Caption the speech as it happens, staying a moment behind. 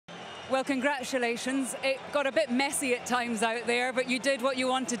Well, congratulations. It got a bit messy at times out there, but you did what you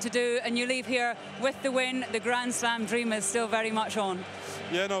wanted to do, and you leave here with the win. The Grand Slam dream is still very much on.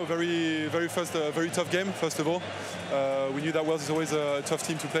 Yeah, no, very tough game, first of all. We knew that Wales is always a tough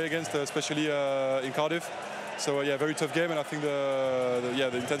team to play against, especially in Cardiff. So yeah, very tough game, and I think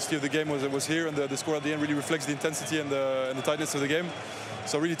the intensity of the game was here, and the score at the end really reflects the intensity and the tightness of the game.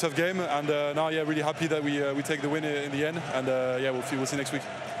 So really tough game, and now yeah, really happy that we take the win in the end, and yeah, we'll see next week.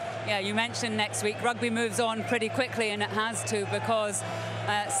 Yeah, you mentioned next week. Rugby moves on pretty quickly, and it has to, because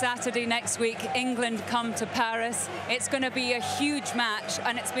Saturday next week, England come to Paris. It's going to be a huge match,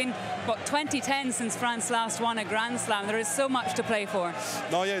 and it's been, what, 2010 since France last won a Grand Slam. There is so much to play for.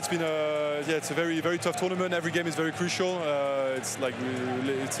 No, yeah, it's a very tough tournament. Every game is very crucial. It's like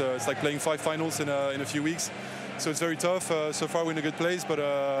playing 5 finals in a few weeks. So it's very tough. So far we're in a good place, but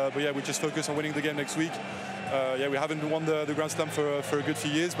yeah, we just focus on winning the game next week. Yeah, we haven't won the Grand Slam for a good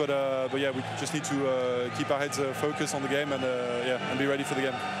few years, but yeah, we just need to keep our heads focused on the game and yeah, and be ready for the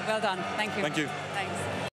game. Well done. Thank you. Thank you. Thanks.